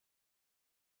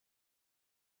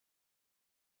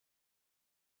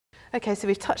Okay, so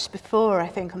we've touched before, I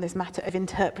think, on this matter of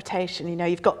interpretation. You know,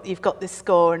 you've got this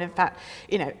score, and in fact,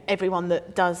 you know, everyone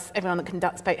that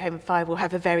conducts Beethoven 5 will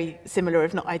have a very similar,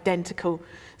 if not identical,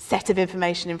 set of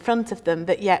information in front of them.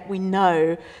 But yet, we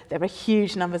know there are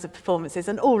huge numbers of performances,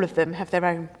 and all of them have their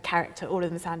own character. All of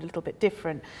them sound a little bit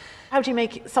different. How do you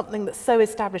make something that's so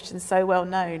established and so well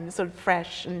known, sort of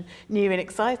fresh and new and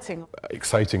exciting?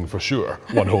 Exciting for sure,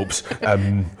 one hopes.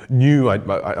 New,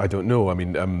 I don't know. I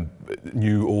mean,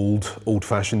 new,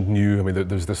 old-fashioned, new. I mean,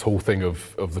 there's this whole thing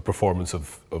of the performance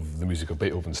of the music of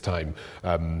Beethoven's time,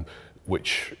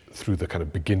 which through the kind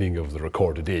of beginning of the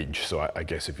recorded age. So I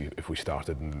guess if we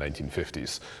started in the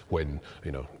 1950s, when,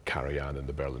 you know, Karajan and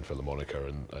the Berlin Philharmoniker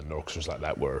and orchestras like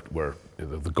that were you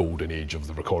know, the golden age of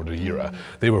the recorded era,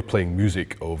 they were playing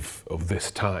music of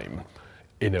this time,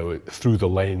 you know, through the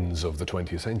lens of the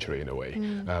 20th century in a way.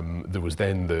 There was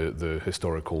then the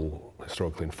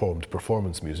historically informed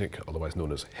performance music, otherwise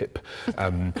known as hip,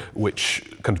 which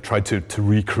kind of tried to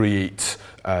recreate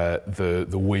the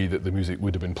way that the music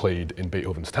would have been played in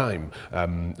Beethoven's time.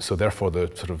 So therefore the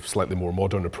sort of slightly more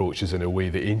modern approach is in a way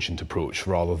the ancient approach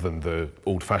rather than the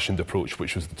old-fashioned approach,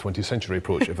 which was the 20th century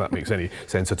approach, if that makes any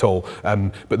sense at all.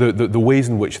 But the ways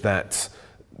in which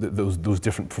those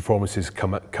different performances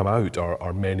come out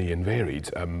are many and varied.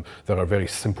 There are very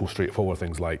simple, straightforward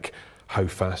things like how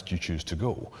fast you choose to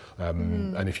go.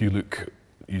 And if you look,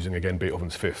 using again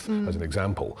Beethoven's Fifth as an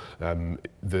example, one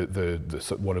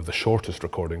of the shortest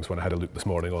recordings, when I had a look this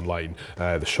morning online,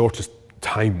 the shortest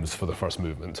times for the first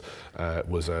movement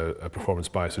was a performance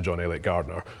by Sir John Eliot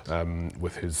Gardiner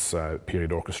with his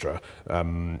period orchestra,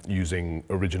 using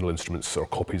original instruments or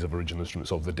copies of original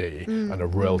instruments of the day and a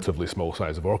relatively small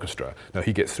size of orchestra. Now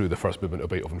he gets through the first movement of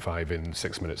Beethoven 5 in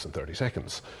 6 minutes and 30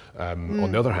 seconds.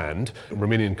 On the other hand, a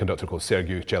Romanian conductor called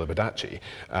Sergiu Celibidache,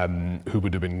 who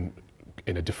would have been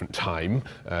in a different time,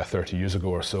 30 years ago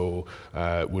or so,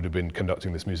 would have been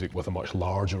conducting this music with a much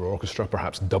larger orchestra,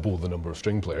 perhaps double the number of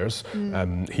string players.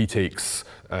 He takes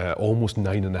almost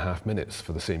 9.5 minutes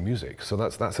for the same music. So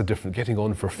that's a different, getting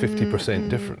on for 50%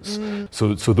 difference.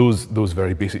 So those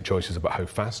very basic choices about how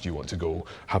fast you want to go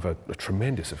have a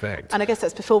tremendous effect. And I guess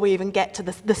that's before we even get to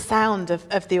the sound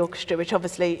of the orchestra, which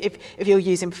obviously, if you're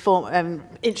using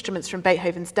instruments from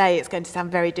Beethoven's day, it's going to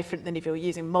sound very different than if you're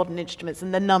using modern instruments,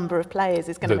 and the number of players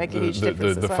is going to make a huge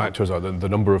difference as well. The factors are the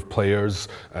number of players,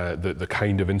 the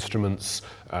kind of instruments,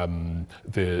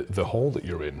 the hall that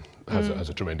you're in has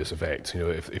a tremendous effect. You know,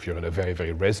 if you're in a very,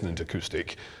 very resonant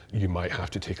acoustic, you might have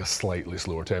to take a slightly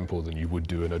slower tempo than you would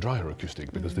do in a drier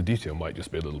acoustic, because the detail might just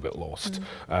be a little bit lost.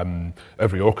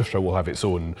 Every orchestra will have its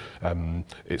own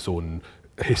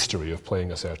history of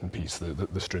playing a certain piece.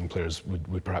 The string players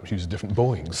would perhaps use different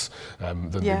bowings than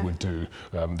they would do.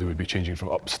 They would be changing from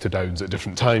ups to downs at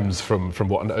different times from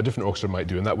what a different orchestra might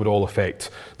do, and that would all affect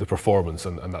the performance.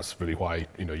 And that's really why,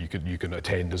 you know, you can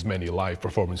attend as many live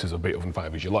performances of Beethoven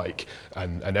 5 as you like,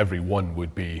 and every one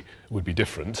would be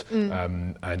different,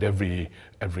 and every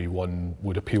one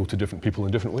would appeal to different people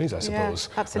in different ways, I suppose.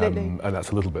 Yeah, absolutely. And that's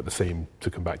a little bit the same,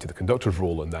 to come back to the conductor's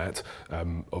role in that,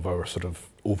 of our sort of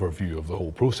overview of the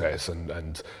whole process,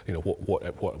 and you know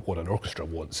what an orchestra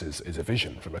wants is a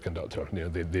vision from a conductor. You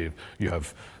know, you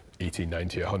have 80,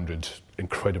 90, 100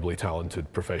 incredibly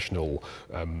talented, professional,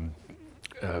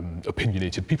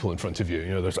 opinionated people in front of you. You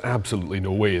know, there's absolutely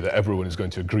no way that everyone is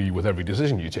going to agree with every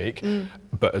decision you take,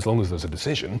 but as long as there's a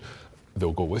decision,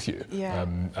 they'll go with you. Yeah.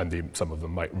 And some of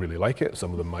them might really like it,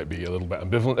 some of them might be a little bit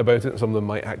ambivalent about it, and some of them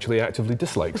might actually actively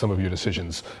dislike some of your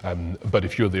decisions. But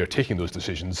if you're there taking those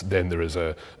decisions, then there is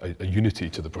a unity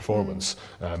to the performance,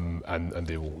 and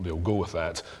they'll go with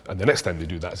that. And the next time they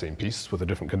do that same piece with a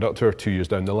different conductor, 2 years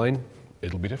down the line,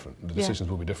 it'll be different. The decisions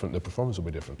will be different, the performance will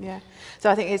be different. Yeah.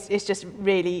 So I think it's just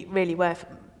really, really worth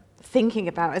thinking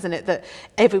about, isn't it, that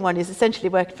everyone is essentially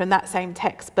working from that same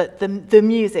text, but the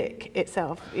music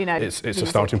itself, you know, it's a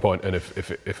starting point. And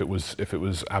if it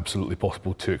was absolutely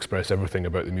possible to express everything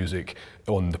about the music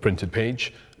on the printed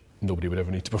page, nobody would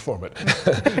ever need to perform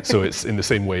it. So it's in the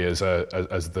same way as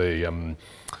the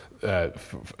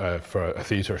for a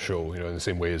theatre show, you know, in the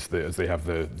same way as they have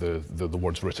the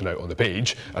words written out on the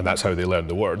page, and that's how they learn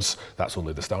the words. That's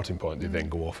only the starting point. They then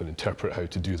go off and interpret how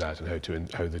to do that, and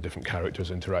how the different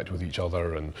characters interact with each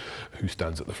other, and who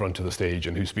stands at the front of the stage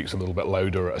and who speaks a little bit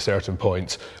louder at a certain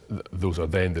point. Those are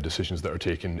then the decisions that are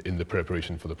taken in the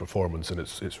preparation for the performance, and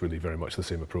it's really very much the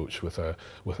same approach with a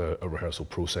rehearsal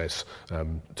process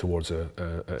towards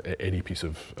any piece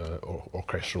of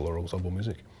orchestral or ensemble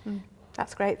music.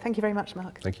 That's great. Thank you very much,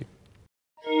 Mark. Thank you.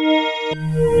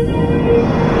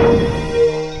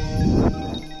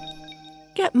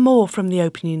 Get more from the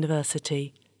Open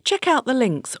University. Check out the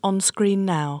links on screen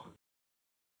now.